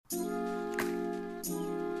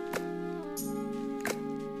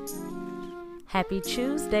Happy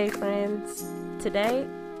Tuesday, friends. Today,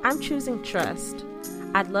 I'm choosing trust.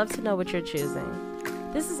 I'd love to know what you're choosing.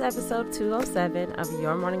 This is episode 207 of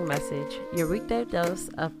Your Morning Message, your weekday dose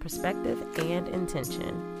of perspective and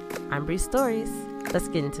intention. I'm Bree Stories. Let's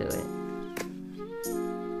get into it.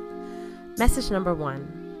 Message number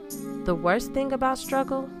 1. The worst thing about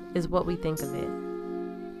struggle is what we think of it.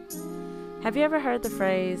 Have you ever heard the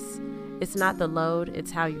phrase, "It's not the load,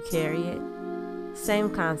 it's how you carry it"? Same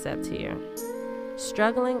concept here.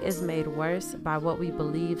 Struggling is made worse by what we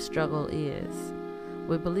believe struggle is.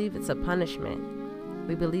 We believe it's a punishment.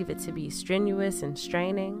 We believe it to be strenuous and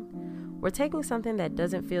straining. We're taking something that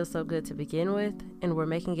doesn't feel so good to begin with, and we're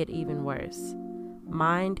making it even worse.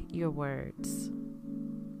 Mind your words.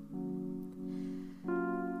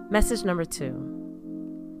 Message number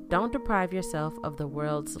 2. Don't deprive yourself of the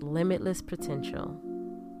world's limitless potential.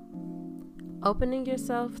 Opening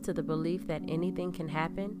yourself to the belief that anything can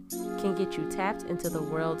happen can get you tapped into the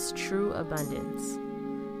world's true abundance.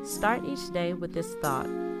 Start each day with this thought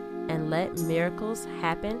and let miracles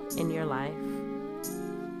happen in your life.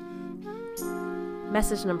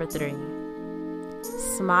 Message number 3.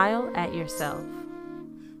 Smile at yourself.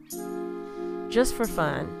 Just for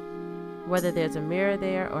fun, whether there's a mirror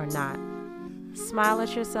there or not. Smile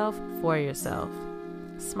at yourself for yourself.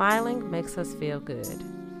 Smiling makes us feel good.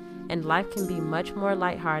 And life can be much more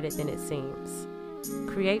lighthearted than it seems.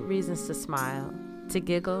 Create reasons to smile, to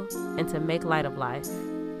giggle, and to make light of life.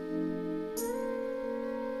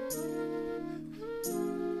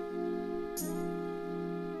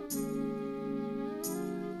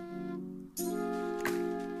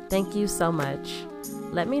 Thank you so much.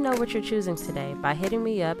 Let me know what you're choosing today by hitting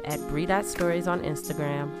me up at Bree.stories on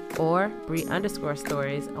Instagram or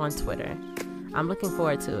Bree_stories on Twitter. I'm looking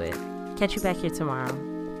forward to it. Catch you back here tomorrow.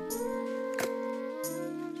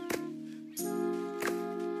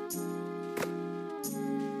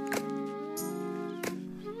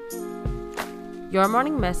 Your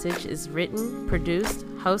Morning Message is written, produced,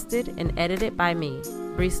 hosted, and edited by me,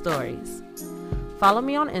 Bree Stories. Follow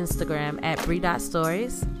me on Instagram at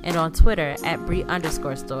Bree.stories and on Twitter at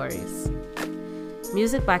Bree_stories.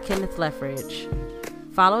 Music by Kenneth Leffridge.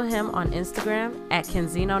 Follow him on Instagram at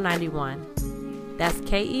Kenzino91. That's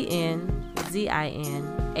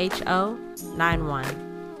KENZINHO91.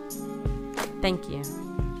 Thank you.